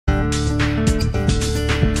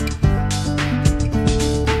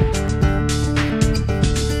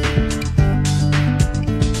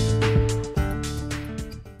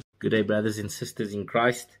Good day, brothers and sisters in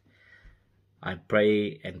Christ. I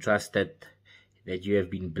pray and trust that you have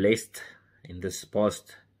been blessed in this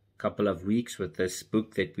past couple of weeks with this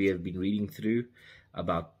book that we have been reading through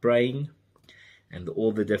about praying and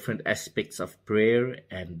all the different aspects of prayer,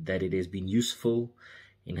 and that it has been useful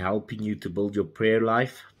in helping you to build your prayer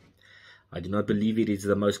life. I do not believe it is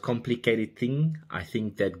the most complicated thing. I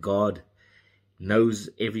think that God knows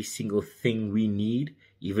every single thing we need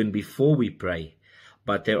even before we pray.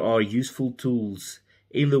 But there are useful tools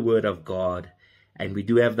in the Word of God, and we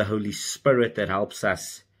do have the Holy Spirit that helps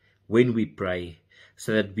us when we pray,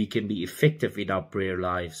 so that we can be effective in our prayer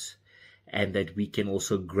lives and that we can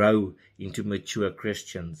also grow into mature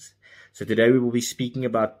Christians. So today we will be speaking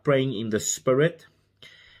about praying in the Spirit,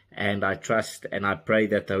 and I trust and I pray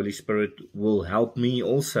that the Holy Spirit will help me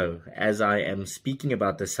also as I am speaking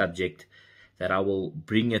about the subject, that I will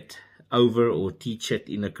bring it over or teach it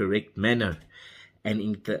in a correct manner and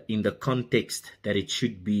in the context that it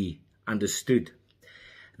should be understood.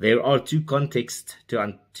 There are two contexts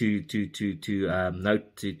to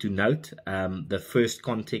note. The first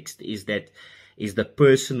context is the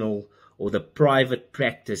personal or the private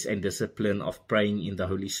practice and discipline of praying in the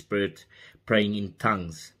Holy Spirit, praying in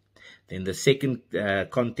tongues. Then the second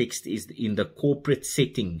context is in the corporate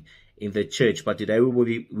setting in the church. But today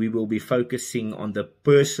we will be focusing on the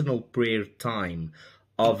personal prayer time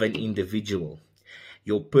of an individual.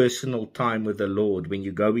 Your personal time with the Lord, when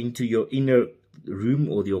you go into your inner room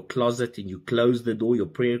or your closet and you close the door, your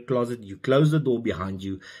prayer closet, you close the door behind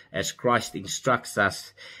you as Christ instructs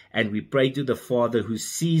us, and we pray to the Father who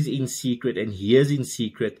sees in secret and hears in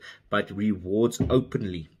secret but rewards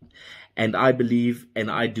openly. And I believe, and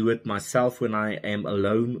I do it myself when I am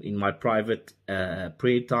alone in my private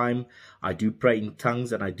prayer time. I do pray in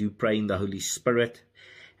tongues and I do pray in the Holy Spirit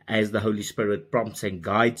as the Holy Spirit prompts and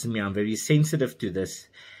guides me. I'm very sensitive to this,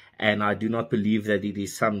 and I do not believe that it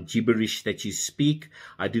is some gibberish that you speak.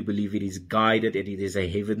 I do believe it is guided and it is a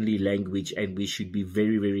heavenly language, and we should be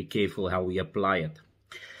very, very careful how we apply it.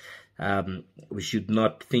 We should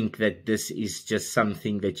not think that this is just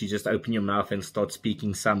something that you just open your mouth and start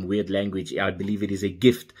speaking some weird language. I believe it is a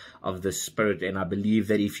gift of the Spirit, and I believe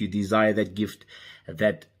that if you desire that gift,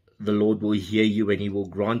 that the Lord will hear you and He will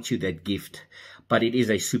grant you that gift. But it is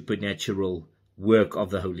a supernatural work of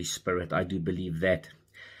the Holy Spirit. I do believe that.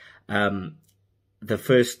 The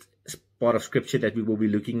first part of Scripture that we will be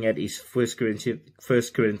looking at is 1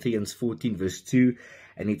 Corinthians 14 verse 2.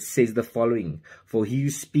 And it says the following: "For he who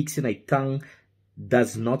speaks in a tongue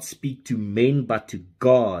does not speak to men but to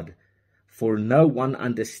God, for no one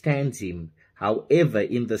understands him. However,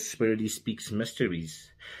 in the Spirit he speaks mysteries."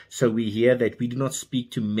 So we hear that we do not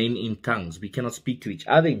speak to men in tongues. We cannot speak to each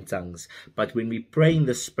other in tongues. But when we pray in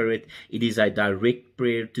the Spirit, it is a direct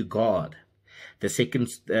prayer to God. The second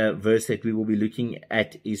verse that we will be looking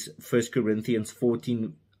at is 1 Corinthians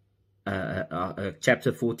 14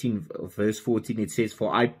 chapter 14 verse 14. It says,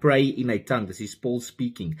 "For I pray in a tongue." This is Paul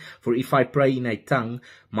speaking. "For if I pray in a tongue,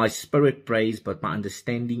 my spirit prays, but my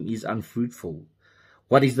understanding is unfruitful."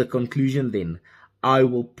 What is the conclusion then? I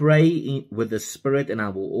will pray with the Spirit, and I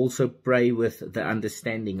will also pray with the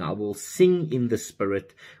understanding. I will sing in the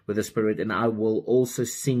Spirit with the Spirit, and I will also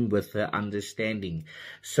sing with the understanding.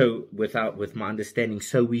 So with my understanding.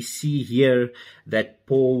 So we see here that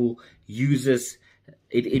Paul uses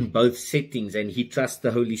it in both settings, and he trusts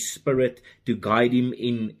the Holy Spirit to guide him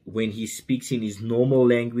in when he speaks in his normal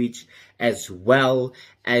language, as well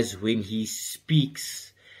as when he speaks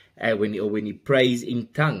when he prays in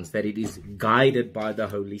tongues, that it is guided by the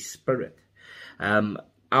Holy Spirit.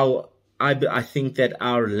 I think that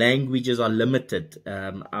our languages are limited.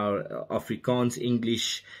 Our Afrikaans,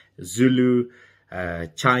 English, Zulu,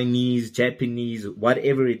 Chinese, Japanese,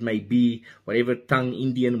 whatever it may be, whatever tongue,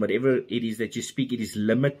 Indian, whatever it is that you speak, it is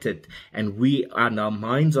limited, and our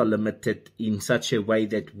minds are limited in such a way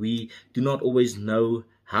that we do not always know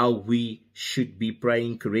how we should be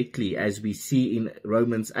praying correctly. As we see in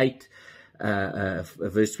Romans 8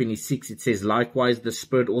 verse 26, it says, "Likewise the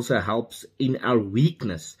Spirit also helps in our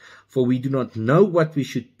weakness, for we do not know what we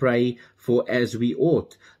should pray for as we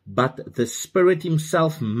ought, but the Spirit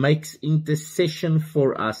Himself makes intercession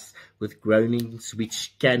for us with groanings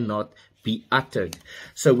which cannot be uttered."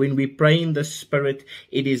 So when we pray in the Spirit,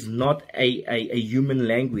 it is not a human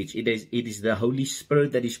language. It is the Holy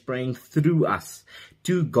Spirit that is praying through us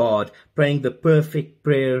to God, praying the perfect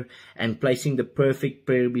prayer and placing the perfect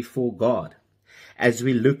prayer before God. As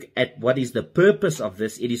we look at what is the purpose of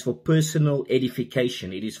this, it is for personal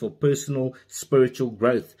edification. It is for personal spiritual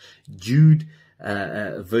growth. Jude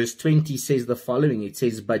verse 20 says the following. It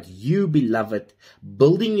says, "But you, beloved,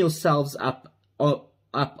 building yourselves up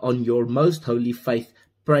up on your most holy faith,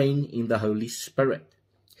 praying in the Holy Spirit.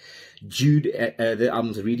 Jude,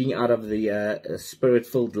 I'm reading out of the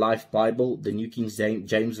Spirit-Filled Life Bible, the New King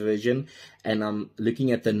James Version, and I'm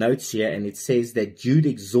looking at the notes here, and it says that Jude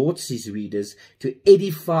exhorts his readers to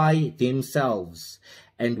edify themselves,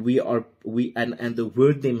 and and the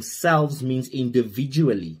word themselves means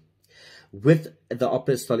individually. With the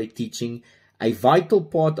apostolic teaching, a vital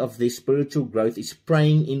part of their spiritual growth is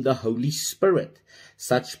praying in the Holy Spirit.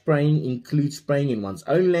 Such praying includes praying in one's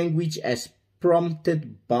own language as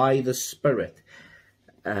prompted by the Spirit,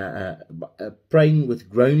 praying with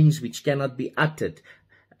groanings which cannot be uttered,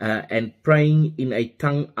 and praying in a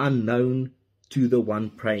tongue unknown to the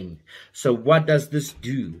one praying. So what does this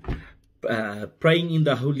do? Praying in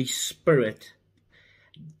the Holy Spirit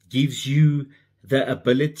gives you the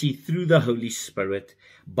ability through the Holy Spirit,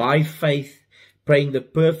 by faith, praying the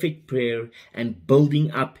perfect prayer and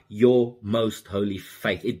building up your most holy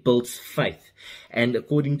faith. It builds faith, and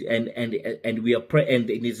according to, and we are and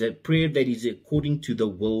it is a prayer that is according to the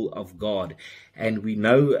will of God. And we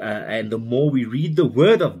know, and the more we read the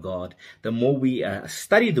Word of God, the more we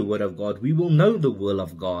study the Word of God, we will know the will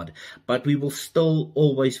of God. But we will still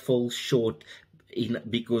always fall short,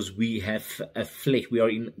 because we have a flesh.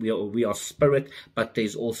 We are spirit, but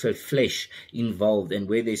there's also flesh involved, and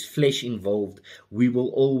where there's flesh involved, we will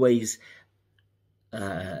always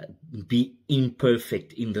be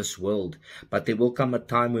imperfect in this world. But there will come a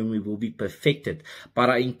time when we will be perfected. But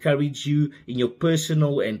I encourage you in your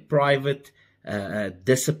personal and private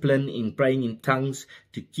discipline in praying in tongues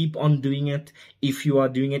to keep on doing it. If you are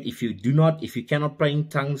doing it, if you cannot pray in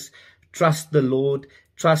tongues, trust the Lord,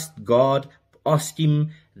 trust God. Ask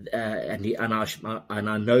Him, and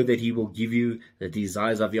I know that He will give you the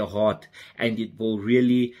desires of your heart, and it will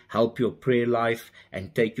really help your prayer life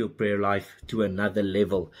and take your prayer life to another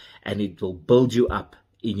level, and it will build you up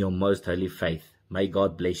in your most holy faith. May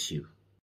God bless you.